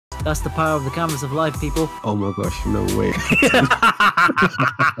That's the power of the canvas of life, people. Oh my gosh, no way.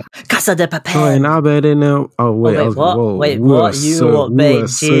 Casa de Papel. Troy and Abed in there. Oh wait, wait, what? whoa. Wait, we what? We were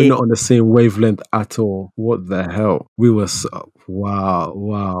so not on the same wavelength at all. What the hell? We were so wow.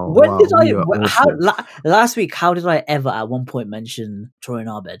 When did We are awful. last week? How did I ever at one point mention Troy and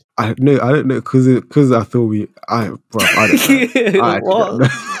Abed? I don't know because I thought I don't know. I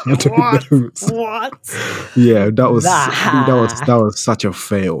don't know. What? Yeah, that was such a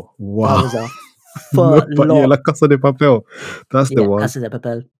fail. Wow. That was a but yeah, like Casa de Papel. That's the one. Casa de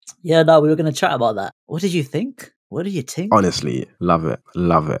Papel. Yeah, no, we were gonna chat about that. What did you think? What did you think? Honestly, love it.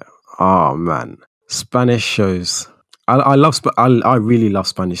 Oh man, Spanish shows. I really love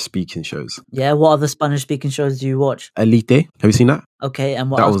Spanish speaking shows. Yeah, what other Spanish speaking shows do you watch? Elite. Have you seen that? Okay, and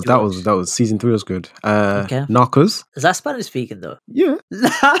what that else was do you that watch? was that was season 3 was good. Okay. Narcos. Is that Spanish speaking though? Yeah.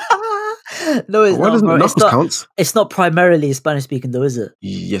 No, it's not. Bro. Narcos counts? It's not primarily Spanish speaking though, is it?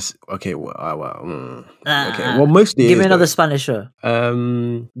 Yes. Okay. Okay. Well, mostly. Give me another Spanish show.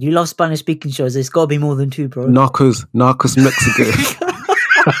 You love Spanish speaking shows. It's got to be more than 2, bro. Narcos Mexico.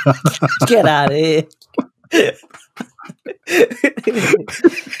 Get out of here.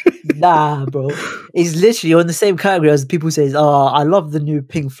 Nah, bro. It's literally on the same category as people say, "Oh, I love the new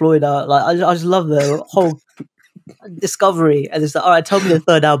Pink Floyd." Like, I just love the whole discovery. And it's like, all right, tell me the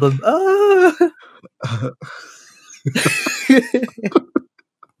third album. I'm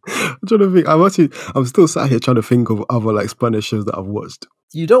trying to think. I'm still sat here trying to think of other like Spanish shows that I've watched.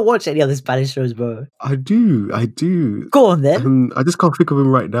 You don't watch any other Spanish shows, bro? I do. Go on then. I just can't think of them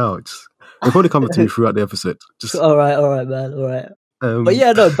right now. They're probably coming to me throughout the episode. All right, man. All right. But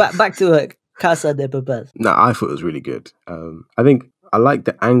yeah, no. Back to Casa de Papel. No, I thought it was really good. I think I like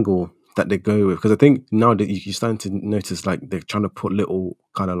the angle that they go with because I think now that you're starting to notice like they're trying to put little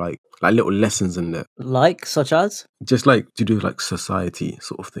kind of like little lessons in there, like such as just like to do like society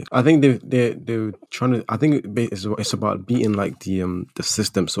sort of thing. I think they're trying to. I think it's about beating like the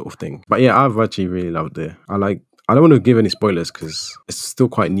system sort of thing. But yeah, I've actually really loved it. I don't want to give any spoilers because it's still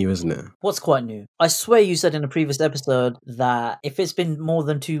quite new, isn't it? What's quite new? I swear you said in a previous episode that if it's been more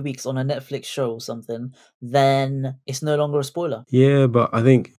than 2 weeks on a Netflix show or something, then it's no longer a spoiler. Yeah, but I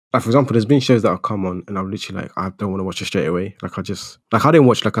think, like, for example, there's been shows that have come on and I'm literally like, I don't want to watch it straight away. I didn't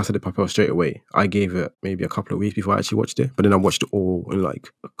watch like Casa de Papel straight away. I gave it maybe a couple of weeks before I actually watched it, but then I watched it all in like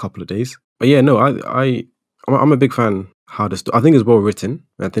a couple of days. But yeah, no, I'm a big fan. I think it's well written.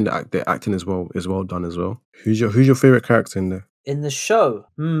 I think the acting is well done as well. Who's your favorite character in there? In the show?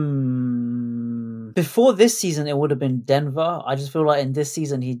 Before this season, it would have been Denver. I just feel like in this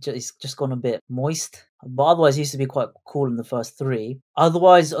season, he's just gone a bit moist. But otherwise, he used to be quite cool in the first 3.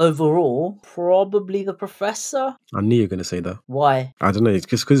 Otherwise, overall, probably the Professor. I knew you were going to say that. Why? I don't know. It's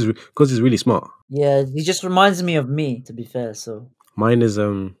just because he's really smart. Yeah, he just reminds me of me, to be fair, so... Mine is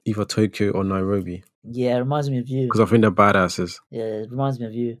either Tokyo or Nairobi. Yeah, it reminds me of you. Because I think they're badasses. Yeah, it reminds me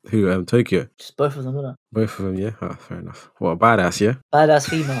of you. Who? Tokyo? Just both of them, isn't it? Both of them, yeah? Oh, fair enough. What, a badass, yeah? Badass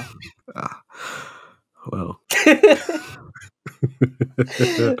female. Well.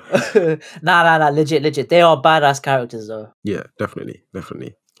 Nah, legit. They are badass characters, though. Yeah, definitely.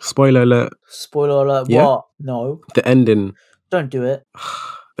 Spoiler alert. Yeah? What? No. The ending. Don't do it.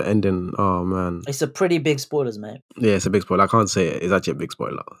 The ending, oh man. It's a pretty big spoilers, mate. Yeah, it's a big spoiler. I can't say it. It's actually a big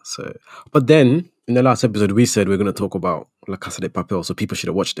spoiler. So, but then in the last episode, we said we're going to talk about La Casa de Papel, so people should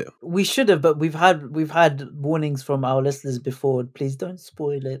have watched it. We should have, but we've had warnings from our listeners before. Please don't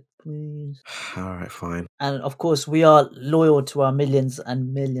spoil it, please. All right, fine. And of course, we are loyal to our millions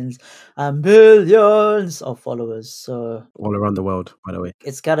and millions and billions of followers. So all around the world, by the way.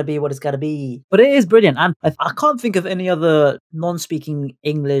 It's got to be what it's got to be. But it is brilliant. And I can't think of any other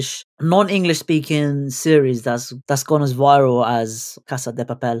non-English speaking series that's gone as viral as Casa de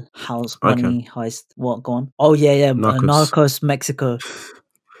Papel. House Money Heist. What, go on? Oh, yeah. Narcos Mexico.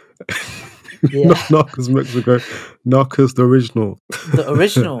 Yeah. Not Narcos Mexico. Narcos the original. The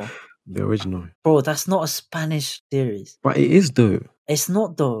original? The original. Bro, that's not a Spanish series. But it is though. It's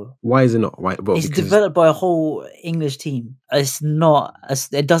not though. Why is it not? Why? Well, it's developed by a whole English team. It's not.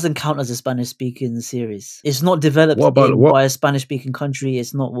 It doesn't count as a Spanish-speaking series. It's not developed by a Spanish-speaking country.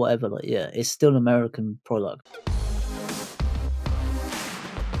 It's not whatever. Like, yeah, it's still an American product.